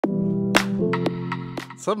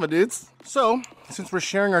What's up, my dudes? So, since we're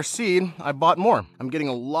sharing our seed, I bought more. I'm getting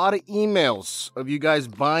a lot of emails of you guys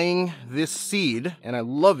buying this seed, and I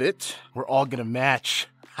love it. We're all gonna match.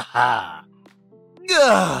 Haha.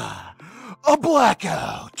 A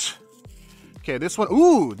blackout. Okay, this one,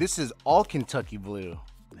 ooh, this is all Kentucky blue.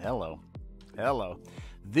 Hello. Hello.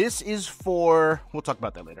 This is for, we'll talk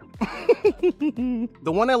about that later.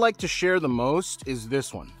 The one I like to share the most is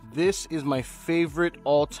this one. This is my favorite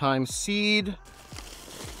all-time seed.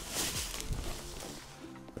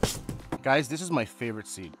 Guys, this is my favorite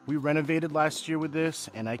seed. We renovated last year with this,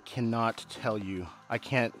 and I cannot tell you, I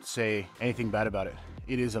can't say anything bad about it.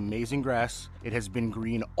 It is amazing grass. It has been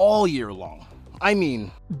green all year long. I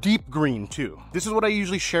mean, deep green too. This is what I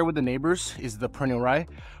usually share with the neighbors, is the perennial rye.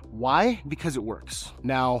 Why? Because it works.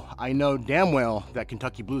 Now, I know damn well that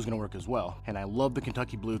Kentucky blue is gonna work as well. And I love the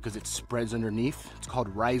Kentucky blue because it spreads underneath. It's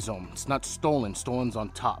called rhizome. It's not stolen, stolen's on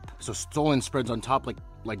top. So stolen spreads on top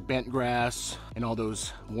like bent grass and all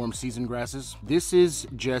those warm season grasses. This is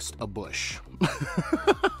just a bush.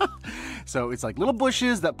 So it's like little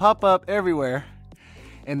bushes that pop up everywhere.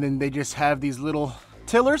 And then they just have these little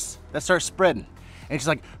tillers that start spreading. And it's just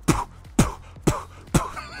like, poof, poof, poof, poof.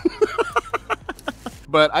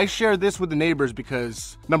 But I share this with the neighbors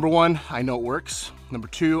because number one, I know it works. Number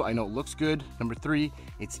two, I know it looks good. Number three,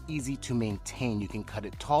 it's easy to maintain. You can cut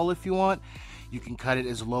it tall if you want. You can cut it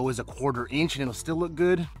as low as a 1/4 inch and it'll still look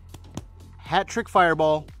good. Hat trick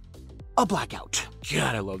fireball, a blackout.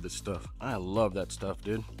 God, I love this stuff. I love that stuff,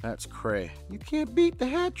 dude. That's cray. You can't beat the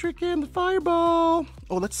hat trick and the fireball.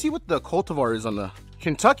 Oh, let's see what the cultivar is on the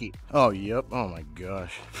Kentucky. Oh, yep. Oh my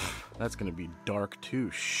gosh. That's gonna be dark too.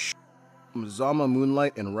 Shh. Mazama,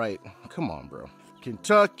 Moonlight, and Right. Come on, bro.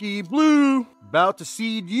 Kentucky blue, about to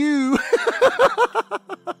seed you.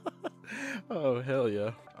 Oh, hell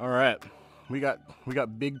yeah. All right. We got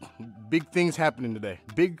big things happening today.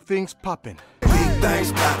 Big things popping. Big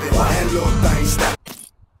things popping and little things stop.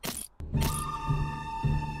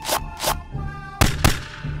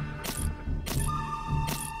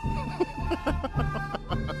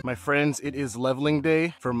 My friends, it is leveling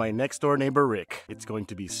day for my next door neighbor, Rake. It's going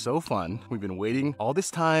to be so fun. We've been waiting all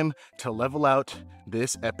this time to level out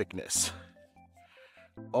this epicness.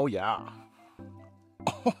 Oh yeah.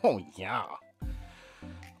 Oh yeah.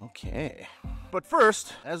 Okay. But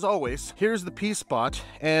first, as always, here's the pea spot,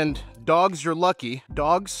 and dogs, you're lucky.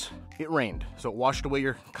 Dogs, it rained, so it washed away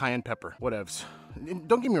your cayenne pepper, whatevs.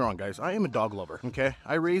 Don't get me wrong, guys, I am a dog lover, okay?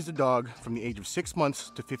 I raised a dog from the age of 6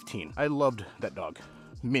 months to 15. I loved that dog,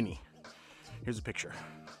 Minnie. Here's a picture.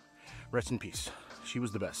 Rest in peace. She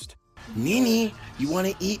was the best. Minnie, you want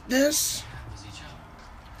to eat this?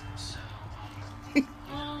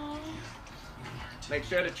 Make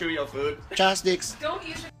sure to chew your food. Chopsticks. Don't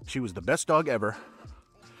use it. She was the best dog ever.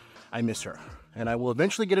 I miss her. And I will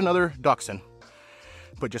eventually get another dachshund,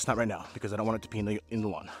 but just not right now because I don't want it to pee in the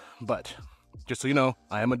lawn. But just so you know,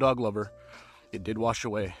 I am a dog lover. It did wash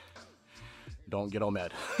away. Don't get all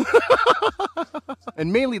mad.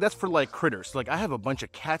 And mainly that's for like critters. Like I have a bunch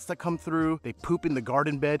of cats that come through. They poop in the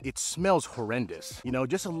garden bed. It smells horrendous. You know,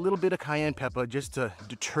 just a little bit of cayenne pepper just to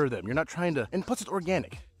deter them. You're not trying to, and plus it's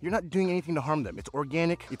organic. You're not doing anything to harm them. It's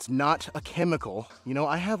organic. It's not a chemical. You know,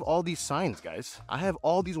 I have all these signs, guys. I have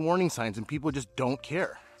all these warning signs and people just don't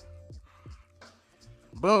care.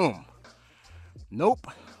 Boom. Nope.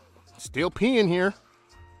 Still peeing here.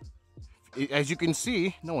 As you can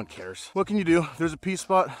see, no one cares. What can you do? There's a pea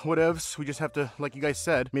spot, whatevs. We just have to, like you guys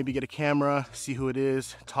said, maybe get a camera, see who it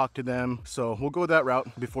is, talk to them. So we'll go that route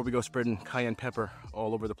before we go spreading cayenne pepper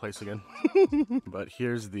all over the place again. But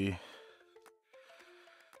here's the...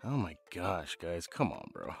 Oh my gosh, guys, come on,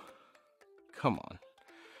 bro. Come on.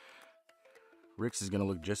 Rick's is gonna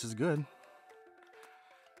look just as good.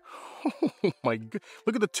 Oh my god,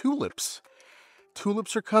 look at the tulips.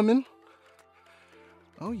 Tulips are coming.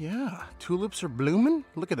 Oh yeah, tulips are blooming.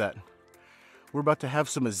 Look at that. We're about to have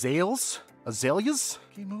some azaleas.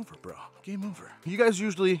 Game over, bro, game over. You guys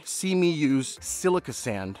usually see me use silica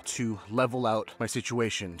sand to level out my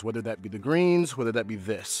situations, whether that be the greens, whether that be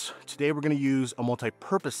this. Today we're gonna use a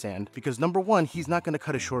multi-purpose sand because number one, he's not gonna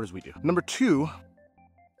cut as short as we do. Number two,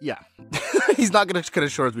 yeah, he's not gonna cut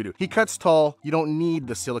as short as we do. He cuts tall, you don't need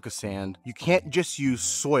the silica sand. You can't just use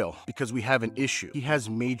soil because we have an issue. He has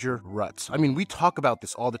major ruts. I mean, we talk about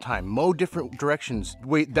this all the time. Mow different directions,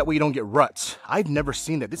 that way you don't get ruts. I've never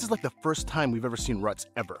seen that. This is like the first time we've ever seen ruts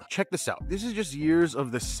ever. Check this out. This is just years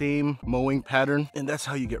of the same mowing pattern, and that's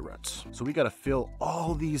how you get ruts. So we gotta fill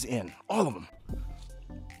all these in, all of them.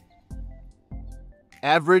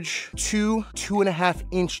 Average 2.5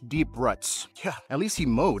 inch deep ruts. Yeah, at least he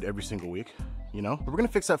mowed every single week, you know? But we're gonna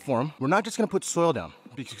fix that for him. We're not just gonna put soil down.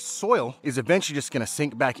 because soil is eventually just gonna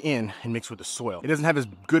sink back in and mix with the soil. It doesn't have as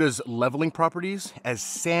good as leveling properties as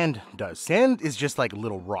sand does. Sand is just like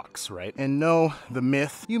little rocks, right? And no, the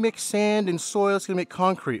myth, you mix sand and soil, it's gonna make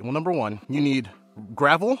concrete. Well, number one, you need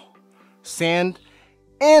gravel, sand,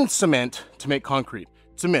 and cement to make concrete.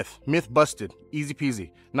 It's a myth. Myth busted. Easy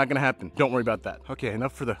peasy. Not gonna happen. Don't worry about that. Okay,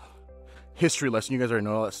 enough for the history lesson. You guys already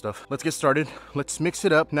know all that stuff. Let's get started. Let's mix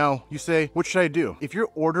it up. Now, you say, what should I do? If you're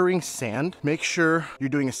ordering sand, make sure you're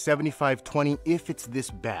doing a 75-20 if it's this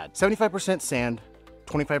bad. 75% sand,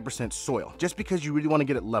 25% soil, just because you really want to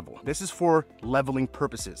get it level. This is for leveling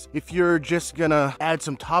purposes. If you're just gonna add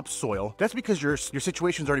some topsoil, that's because your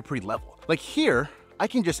situation's already pretty level. Like here, I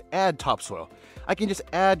can just add topsoil. I can just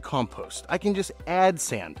add compost. I can just add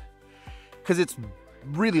sand because it's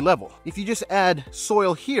really level. If you just add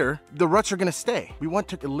soil here, the ruts are gonna stay. We want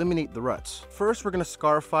to eliminate the ruts. First, we're gonna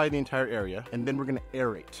scarify the entire area, and then we're gonna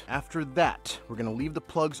aerate. After that, we're gonna leave the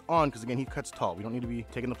plugs on, because again, he cuts tall. We don't need to be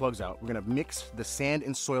taking the plugs out. We're gonna mix the sand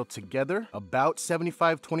and soil together, about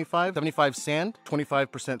 75-25, 75 sand,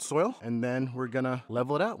 25% soil, and then we're gonna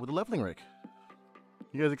level it out with a leveling rake.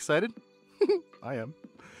 You guys excited? I am.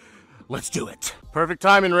 Let's do it. Perfect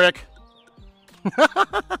timing, Rick.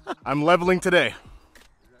 I'm leveling today.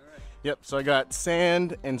 Yep, so I got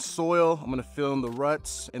sand and soil. I'm gonna fill in the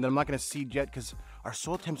ruts, and then I'm not gonna seed yet because our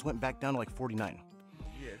soil temps went back down to like 49.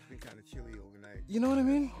 Yeah, it's been kind of chilly overnight. You know what I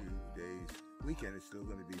mean? Few days. Weekend is still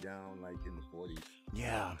gonna be down like in the 40s.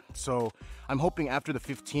 Yeah, so I'm hoping after the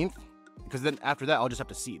 15th, because then after that, I'll just have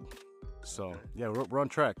to seed. So yeah, we're on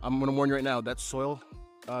track. I'm gonna warn you right now, that soil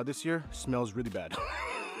this year smells really bad.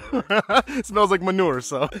 It smells like manure,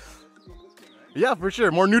 so. Yeah, for sure,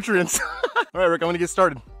 more nutrients. All right, Rick, I'm gonna get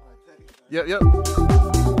started. Yep.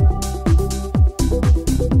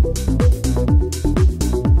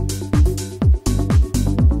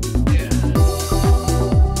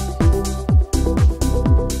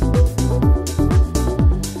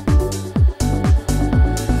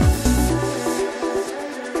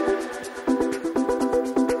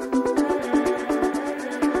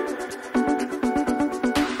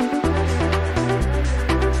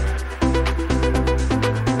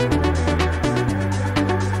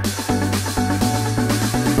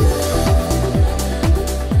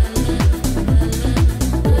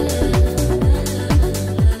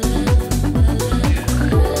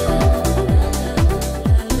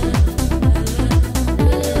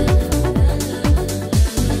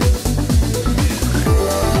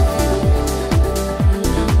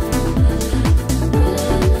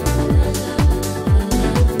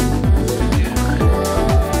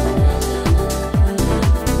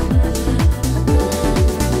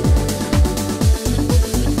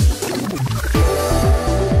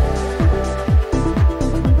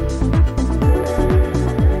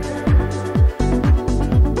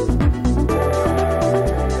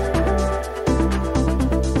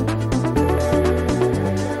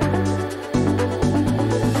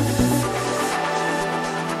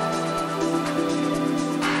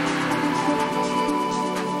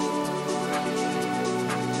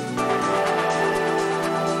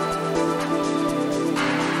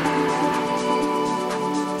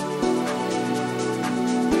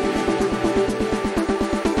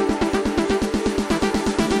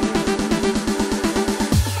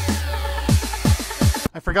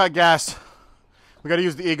 Forgot gas. We gotta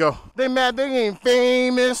use the ego. They mad they ain't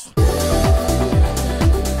famous.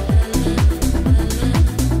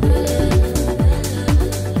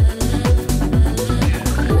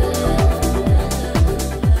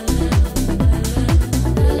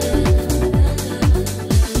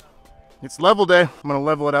 It's level day. I'm gonna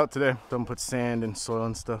level it out today. Don't put sand and soil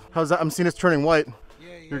and stuff. How's that? I'm seeing it's turning white.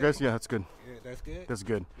 Yeah. You guys? Yeah, that's good. Yeah, that's good? That's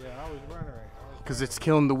good. Yeah, I was running right. Because it's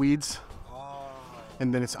killing the weeds.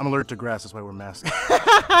 And then I'm allergic to grass, that's why we're masked. This is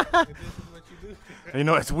what you do. You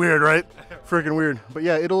know, it's weird, right? Freaking weird. But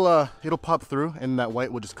yeah, it'll pop through, and that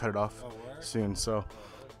white will just cut it off soon. So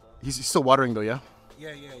he's still watering though, yeah?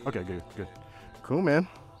 Yeah. Okay, good. Cool, man.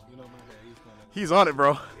 You know my dad, He's on it,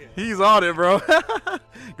 bro. He's on it, bro.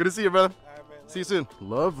 Good to see you, brother. See you soon.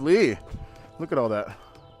 Lovely. Look at all that.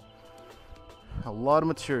 A lot of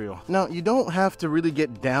material. Now, you don't have to really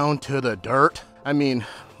get down to the dirt. I mean,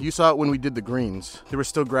 you saw it when we did the greens. There was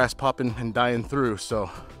still grass popping and dying through, so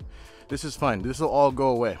this is fine. This will all go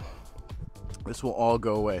away. This will all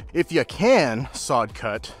go away. If you can sod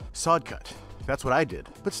cut. That's what I did.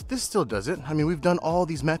 But this still does it. I mean, we've done all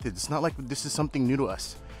these methods. It's not like this is something new to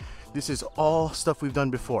us. This is all stuff we've done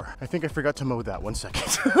before. I think I forgot to mow that. 1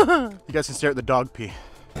 second. You guys can stare at the dog pee.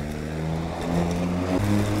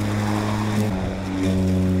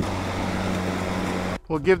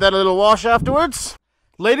 We'll give that a little wash afterwards.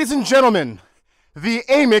 Ladies and gentlemen, the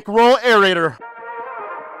Amic Roll Aerator.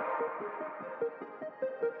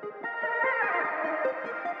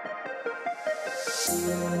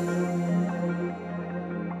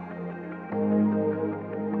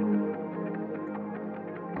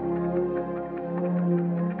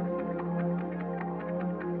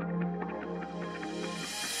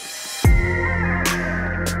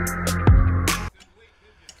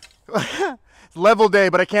 Level day,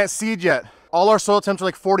 but I can't seed yet. All our soil temps are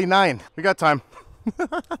like 49. We got time.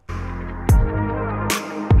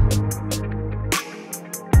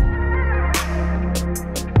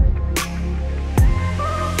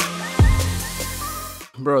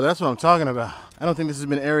 Bro, that's what I'm talking about. I don't think this has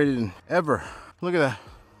been aerated in ever. Look at that.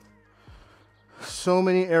 So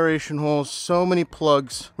many aeration holes, so many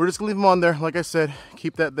plugs. We're just gonna leave them on there. Like I said,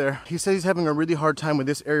 keep that there. He says he's having a really hard time with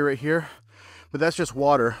this area right here, but that's just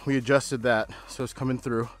water. We adjusted that, so it's coming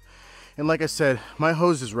through. And like I said, my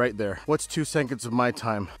hose is right there. What's 2 seconds of my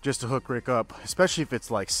time just to hook Rick up? Especially if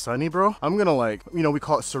it's like sunny, bro. I'm gonna like, you know, we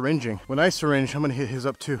call it syringing. When I syringe, I'm gonna hit his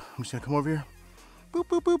up too. I'm just gonna come over here. Boop,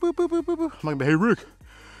 boop, boop, boop, boop, boop, boop. I'm like, hey Rick,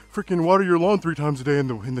 freaking water your lawn 3 times a day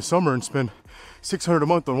in the summer and spend $600 a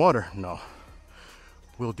month on water. No,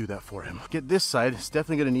 we'll do that for him. Get this side, it's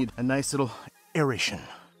definitely gonna need a nice little aeration.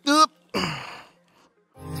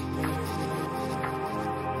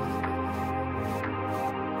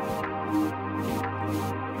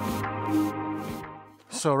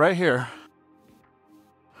 So right here,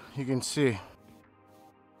 you can see.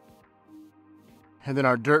 And then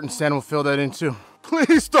our dirt and sand will fill that in too.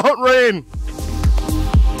 Please don't rain.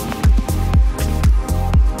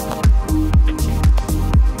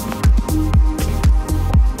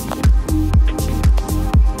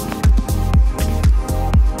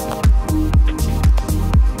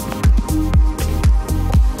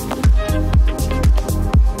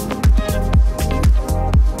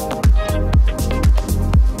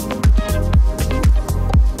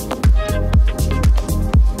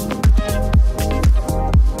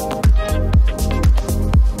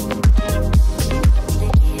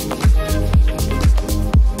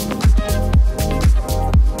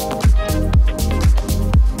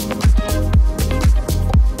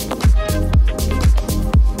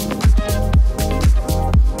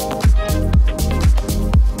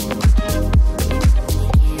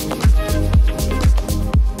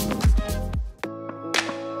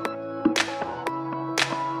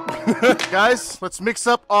 Guys, let's mix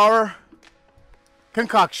up our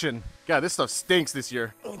concoction. God, this stuff stinks this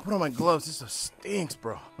year. Oh, put on my gloves. This stuff stinks,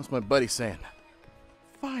 bro. What's my buddy saying?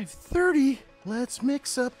 5:30. Let's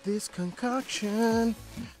mix up this concoction.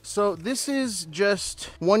 So this is just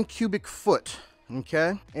 1 cubic foot,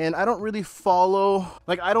 okay? And I don't really follow,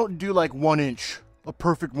 like I don't do like 1 inch, a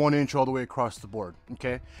perfect 1 inch all the way across the board,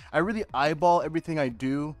 okay? I really eyeball everything I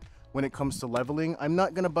do when it comes to leveling. I'm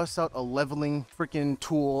not gonna bust out a leveling freaking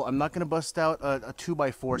tool. I'm not gonna bust out a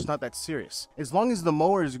 2x4. It's not that serious. As long as the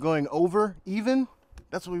mower is going over even,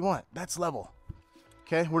 that's what we want. That's level.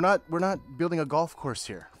 Okay, we're not building a golf course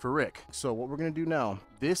here for Rick. So what we're gonna do now,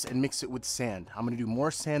 this and mix it with sand. I'm gonna do more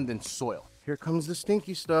sand than soil. Here comes the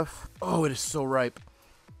stinky stuff. Oh, it is so ripe.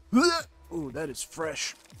 Ooh, that is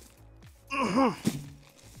fresh.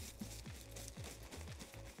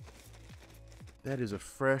 That is a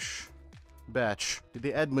fresh batch. Did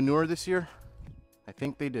they add manure this year? I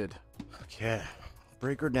think they did. Okay,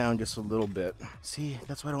 break her down just a little bit. See,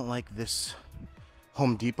 that's why I don't like this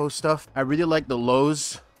Home Depot stuff. I really like the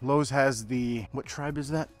Lowe's. Lowe's has the, what tribe is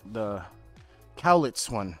that? The Cowlitz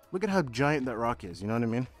one. Look at how giant that rock is, you know what I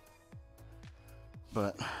mean?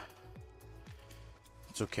 But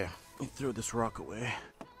it's okay. Let me throw this rock away.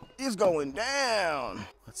 It's going down.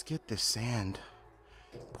 Let's get this sand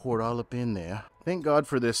poured all up in there. Thank God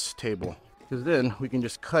for this table, because then we can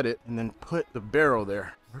just cut it and then put the barrel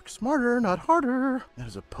there. Work smarter, not harder. That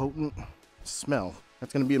is a potent smell.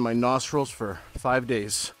 That's gonna be in my nostrils for 5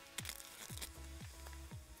 days.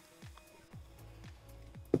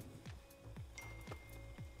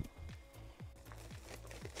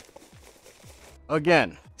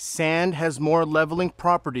 Again, sand has more leveling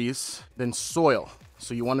properties than soil.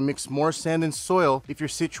 So you want to mix more sand and soil if your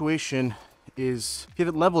situation is, if you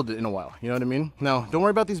haven't leveled it in a while, you know what I mean? Now, don't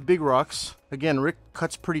worry about these big rocks. Again, Rick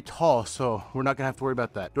cuts pretty tall, so we're not gonna have to worry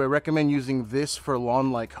about that. Do I recommend using this for a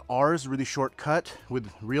lawn like ours, really short cut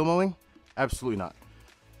with reel mowing? Absolutely not.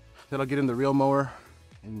 That'll get in the reel mower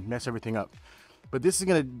and mess everything up. But this is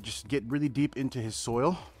gonna just get really deep into his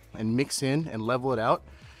soil and mix in and level it out,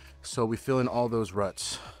 so we fill in all those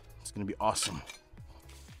ruts. It's gonna be awesome.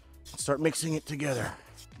 Start mixing it together.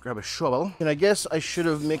 grab a shovel. And I guess I should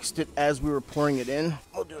have mixed it as we were pouring it in.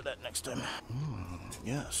 I'll do that next time.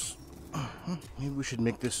 Yes. Maybe we should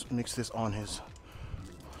mix this on his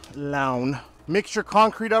lawn. Mix your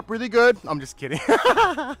concrete up really good. I'm just kidding.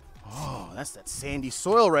 Oh, that's that sandy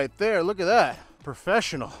soil right there. Look at that.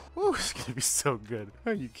 Professional. Ooh, it's gonna be so good.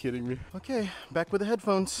 Are you kidding me? Okay, back with the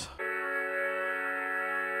headphones.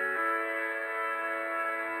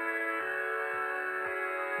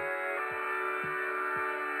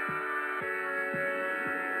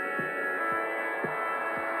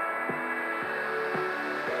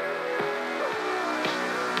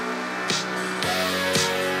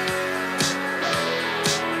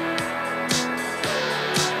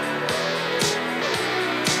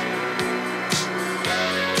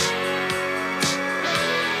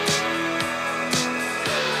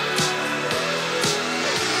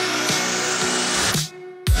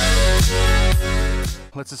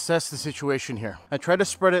 Let's assess the situation here. I tried to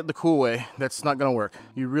spread it the cool way. That's not gonna work.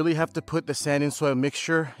 You really have to put the sand and soil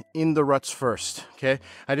mixture in the ruts first, okay?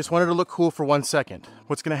 I just wanted to look cool for 1 second.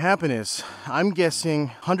 What's gonna happen is, I'm guessing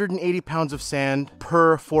 180 pounds of sand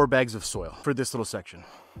per 4 bags of soil for this little section.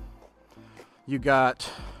 You got,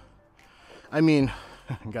 I mean,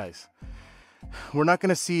 guys, we're not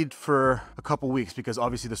gonna seed for a couple weeks because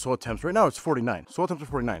obviously the soil temps, right now it's 49. Soil temps are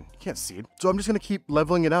 49, you can't seed. So I'm just gonna keep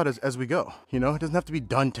leveling it out as we go. You know, it doesn't have to be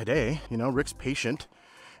done today. You know, Rick's patient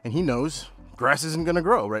and he knows grass isn't gonna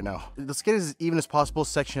grow right now. Let's get it as even as possible,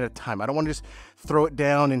 section at a time. I don't wanna just throw it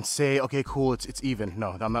down and say, okay, cool, it's even.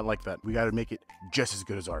 No, I'm not like that. We gotta make it just as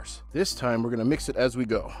good as ours. This time we're gonna mix it as we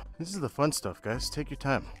go. This is the fun stuff, guys. Take your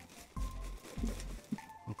time.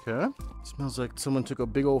 Okay. Smells like someone took a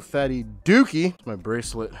big old fatty dookie. It's my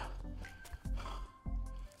bracelet.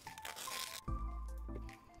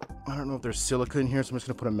 I don't know if there's silica in here, so I'm just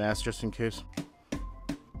gonna put a mask just in case.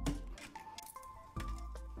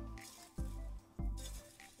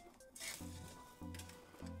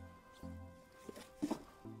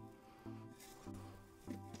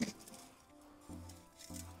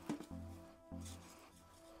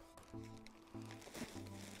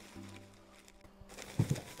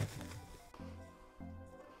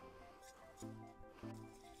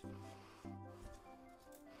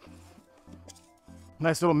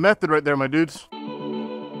 Nice little method right there, my dudes.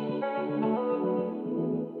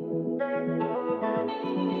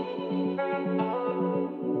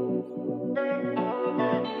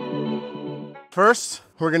 First,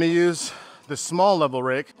 we're gonna use the small level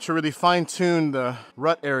rake to really fine tune the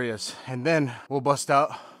rut areas. And then we'll bust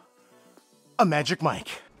out a magic mic.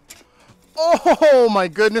 Oh my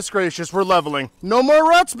goodness gracious, we're leveling. No more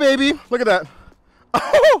ruts, baby. Look at that.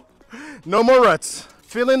 Oh, no more ruts.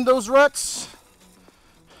 Fill in those ruts.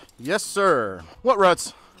 Yes, sir. What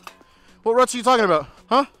ruts? What ruts are you talking about?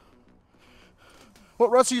 Huh?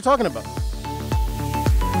 What ruts are you talking about?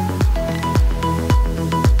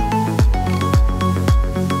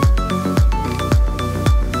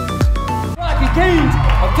 Rocky Kings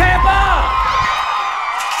of Tampa!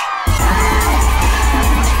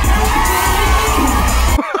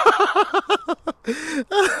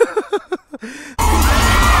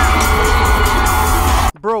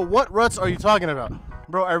 Bro, what ruts are you talking about?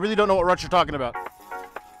 Bro, I really don't know what ruts you're talking about.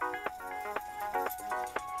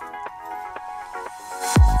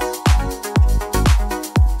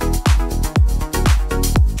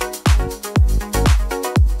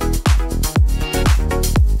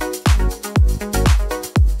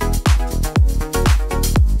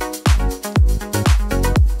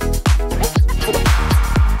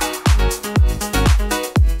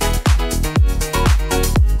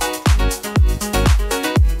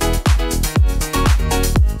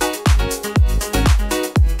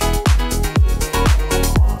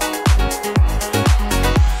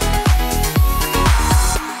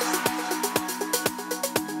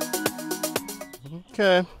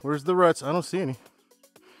 Okay, where's the ruts? I don't see any.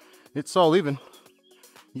 It's all even.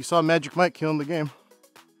 You saw Magic Mike killing the game.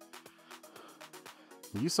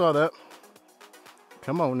 You saw that.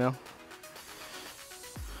 Come on now.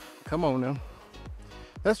 Come on now.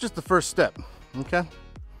 That's just the first step, okay?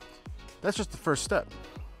 That's just the first step.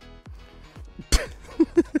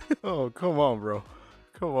 Oh, come on, bro.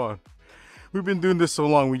 Come on. We've been doing this so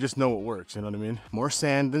long, we just know what works, you know what I mean? More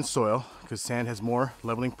sand than soil, because sand has more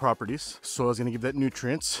leveling properties. Soil is gonna give that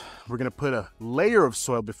nutrients. We're gonna put a layer of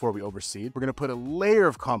soil before we overseed. We're gonna put a layer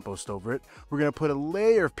of compost over it. We're gonna put a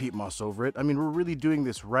layer of peat moss over it. I mean, we're really doing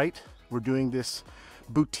this right. We're doing this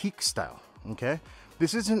boutique style, okay?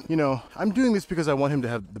 This isn't, you know, I'm doing this because I want him to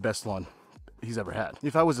have the best lawn he's ever had.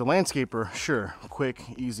 If I was a landscaper, sure, quick,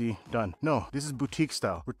 easy, done. No, this is boutique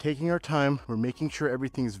style. We're taking our time. We're making sure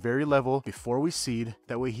everything's very level before we seed.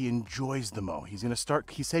 That way he enjoys the mow. He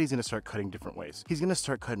said he's gonna start cutting different ways. He's gonna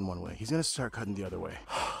start cutting one way. He's gonna start cutting the other way.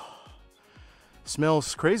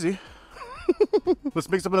 Smells crazy. Let's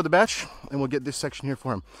mix up another batch and we'll get this section here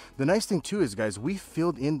for him. The nice thing too is, guys, we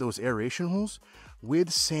filled in those aeration holes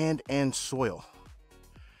with sand and soil.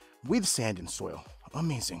 With sand and soil.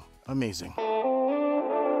 Amazing, amazing.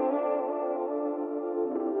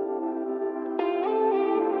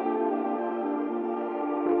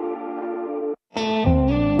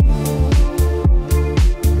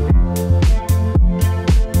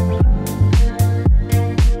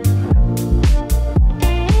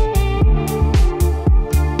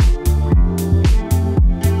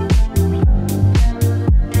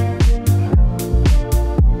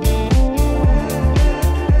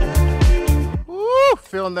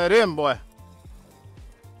 Filling that in, boy.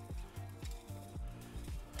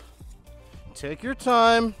 Take your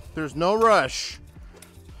time. There's no rush.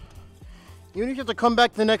 Even if you have to come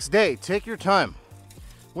back the next day, take your time.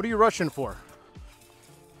 What are you rushing for?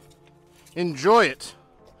 Enjoy it.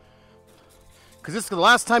 Because this is the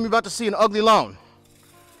last time you're about to see an ugly lawn.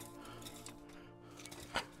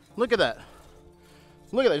 Look at that.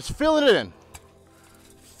 Look at that. Just filling it in.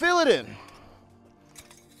 Fill it in.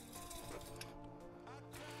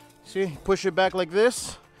 See, push it back like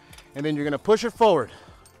this, and then you're gonna push it forward.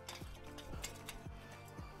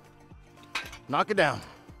 Knock it down.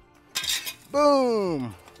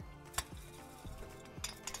 Boom.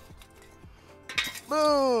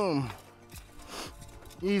 Boom.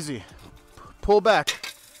 Easy. Pull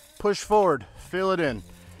back, push forward, fill it in.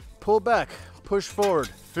 Pull back, push forward,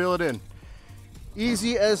 fill it in.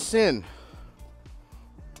 Easy as sin.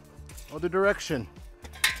 Other direction.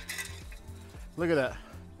 Look at that.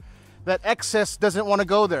 That excess doesn't want to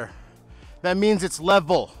go there. That means it's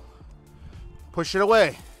level. Push it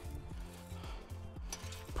away.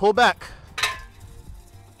 Pull back.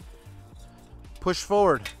 Push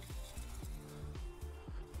forward.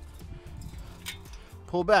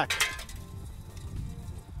 Pull back.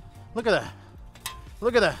 Look at that.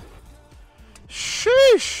 Look at that.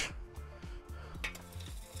 Sheesh.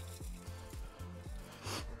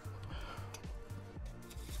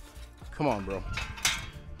 Come on, bro.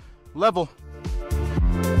 Level.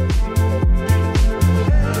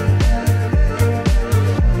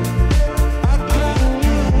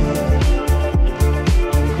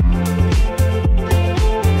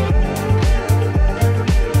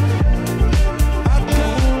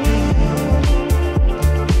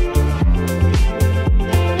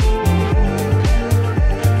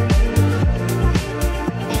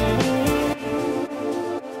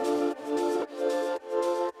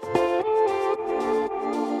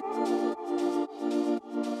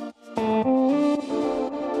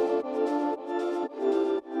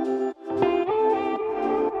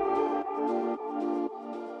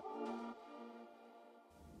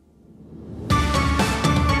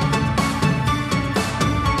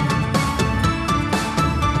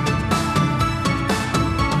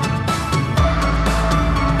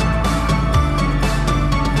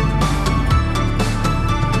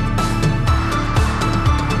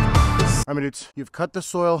 Alright, my dudes, you've cut the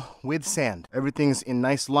soil with sand. Everything's in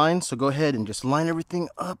nice lines, so go ahead and just line everything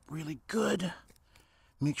up really good.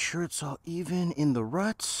 Make sure it's all even in the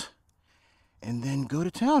ruts, and then go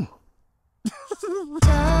to town. So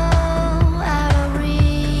out of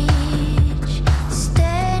reach,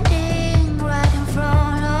 standing right in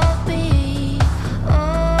front of me.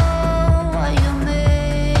 Oh, what you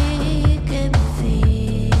making me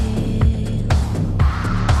feel.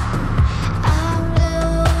 I'm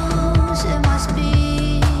losing my speech.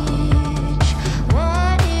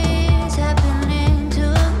 What is happening to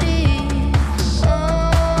me?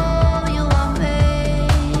 Oh, you are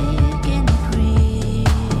making me breathe.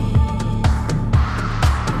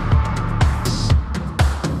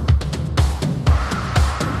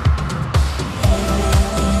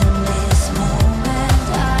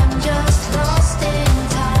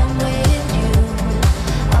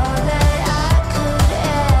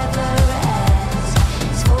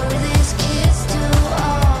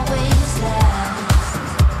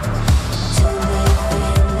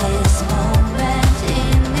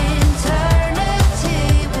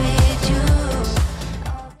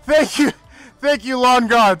 Thank you, lawn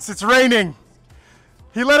gods. It's raining.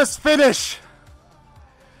 He let us finish.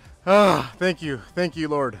 Ah, thank you,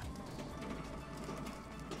 Lord.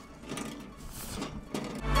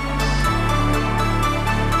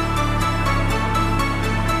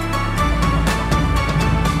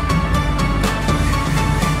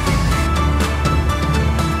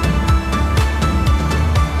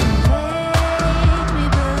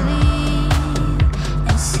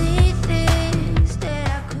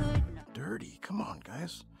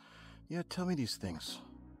 these things?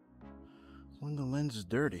 When the lens is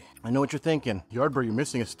dirty. I know what you're thinking. Yardbro, you're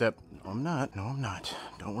missing a step. No, I'm not. No, I'm not.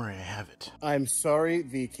 Don't worry, I have it. I'm sorry,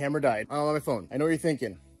 the camera died. I'm on my phone. I know what you're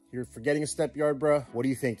thinking. You're forgetting a step, Yardbro. What are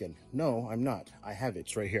you thinking? No, I'm not. I have it.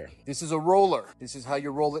 It's right here. This is a roller. This is how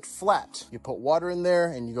you roll it flat. You put water in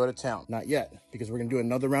there and you go to town. Not yet, because we're gonna do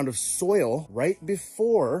another round of soil right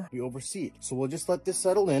before we overseed. So we'll just let this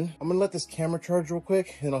settle in. I'm gonna let this camera charge real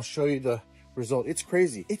quick and I'll show you the result. It's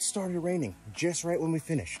crazy. It started raining just right when we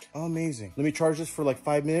finished. Amazing. Let me charge this for like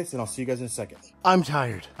 5 minutes and I'll see you guys in a second. I'm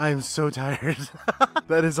tired. I am so tired.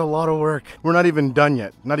 That is a lot of work. We're not even done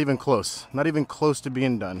yet. Not even close. Not even close to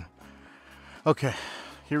being done. Okay.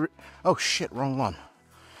 Here. Oh shit, wrong one.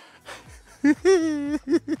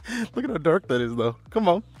 Look at how dark that is though. Come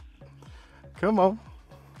on. Come on.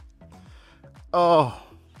 Oh.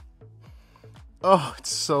 Oh,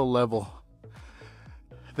 it's so level.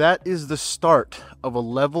 That is the start of a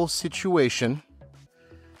level situation.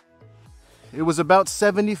 It was about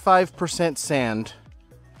 75% sand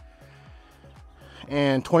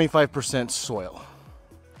and 25% soil.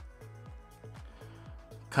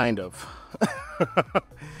 Kind of.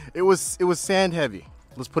 It was sand heavy.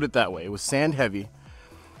 Let's put it that way. It was sand heavy.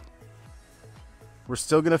 We're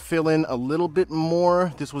still gonna fill in a little bit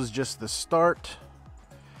more. This was just the start.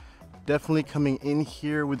 Definitely coming in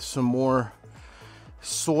here with some more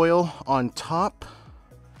soil on top.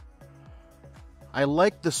 I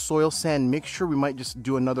like the soil sand mixture. We might just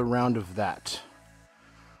do another round of that.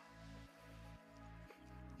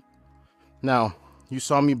 Now, you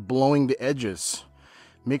saw me blowing the edges.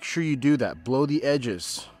 Make sure you do that. Blow the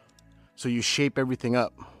edges so you shape everything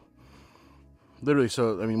up. Literally,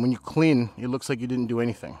 so I mean, when you clean, it looks like you didn't do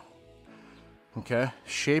anything. Okay,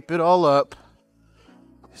 shape it all up.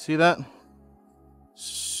 See that?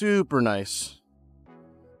 Super nice.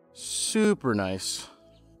 Super nice.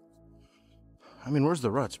 I mean, where's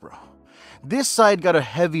the ruts, bro? This side got a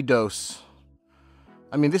heavy dose.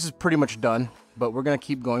 I mean, this is pretty much done, but we're gonna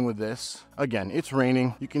keep going with this. Again, it's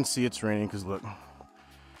raining. You can see it's raining because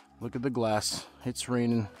look at the glass. It's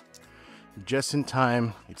raining just in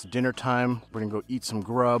time. It's dinner time. We're gonna go eat some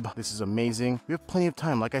grub. This is amazing. We have plenty of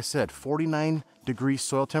time. Like I said, 49-degree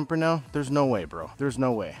soil temper now. There's no way, bro. There's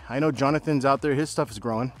no way. I know Jonathan's out there. His stuff is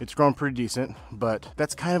growing. It's growing pretty decent, but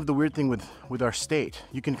that's kind of the weird thing with our state.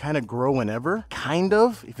 You can kind of grow whenever, kind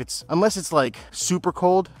of. Unless it's like super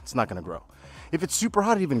cold, it's not gonna grow. If it's super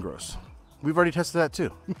hot, it even grows. We've already tested that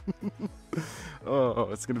too. Oh,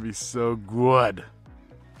 it's gonna be so good.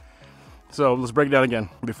 So let's break it down again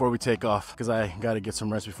before we take off, because I gotta get some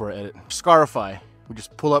rest before I edit. Scarify. We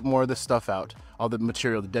just pull up more of this stuff out, all the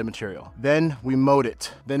material, the dead material. Then we mowed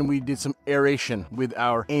it. Then we did some aeration with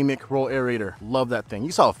our Amic roll aerator. Love that thing.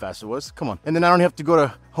 You saw how fast it was. Come on. And then I don't have to go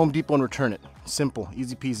to Home Depot and return it. Simple,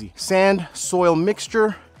 easy peasy. Sand, soil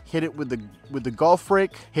mixture. Hit it with the golf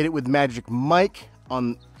rake. Hit it with Magic Mike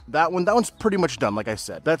on that one. That one's pretty much done, like I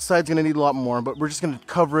said. That side's gonna need a lot more, but we're just gonna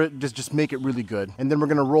cover it, just make it really good. And then we're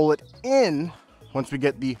gonna roll it in once we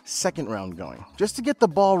get the second round going. Just to get the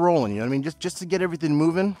ball rolling, you know what I mean? Just to get everything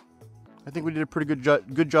moving. I think we did a pretty good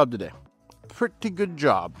job today. Pretty good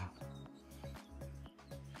job,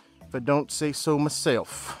 if I don't say so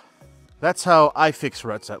myself. That's how I fix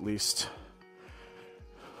ruts, at least.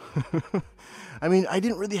 I mean, I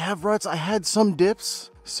didn't really have ruts. I had some dips.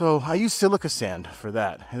 So I use silica sand for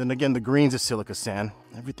that. And then again, the greens is silica sand.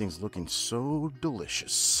 Everything's looking so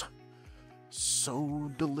delicious.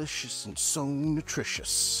 So delicious and so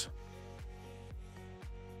nutritious.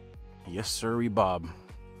 Yes, sirree, Bob.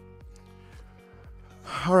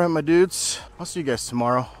 All right, my dudes. I'll see you guys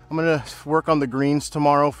tomorrow. I'm gonna work on the greens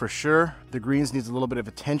tomorrow for sure. The greens needs a little bit of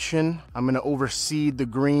attention. I'm gonna overseed the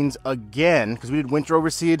greens again because we did winter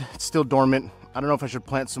overseed. It's still dormant. I don't know if I should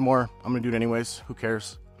plant some more. I'm gonna do it anyways. Who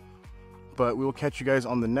cares? But we will catch you guys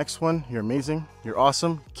on the next one. You're amazing. You're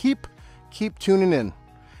awesome. Keep tuning in.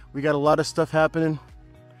 We got a lot of stuff happening.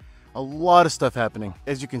 A lot of stuff happening.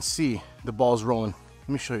 As you can see, the ball's rolling. Let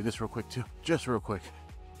me show you this real quick too. Just real quick.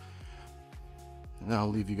 And I'll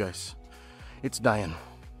leave you guys. It's dying.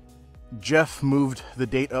 Jeff moved the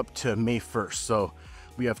date up to May 1st, so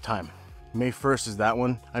we have time. May 1st is that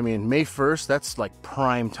one. I mean, May 1st, that's like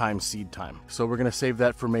prime time seed time. So we're gonna save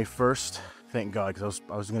that for May 1st. Thank God, because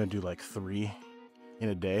I was gonna do like 3 in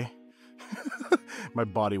a day. My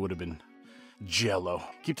body would have been jello.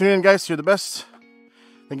 Keep tuning in, guys. You're the best.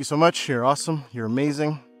 Thank you so much. You're awesome. You're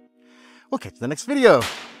amazing. We'll catch you in the next video.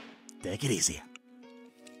 Take it easy.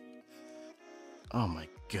 Oh my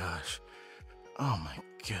gosh. Oh my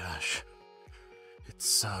gosh. It's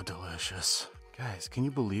so delicious. Guys, can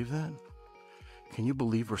you believe that? Can you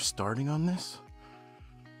believe we're starting on this?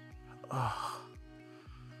 Oh,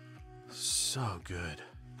 so good.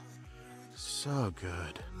 So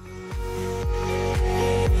good.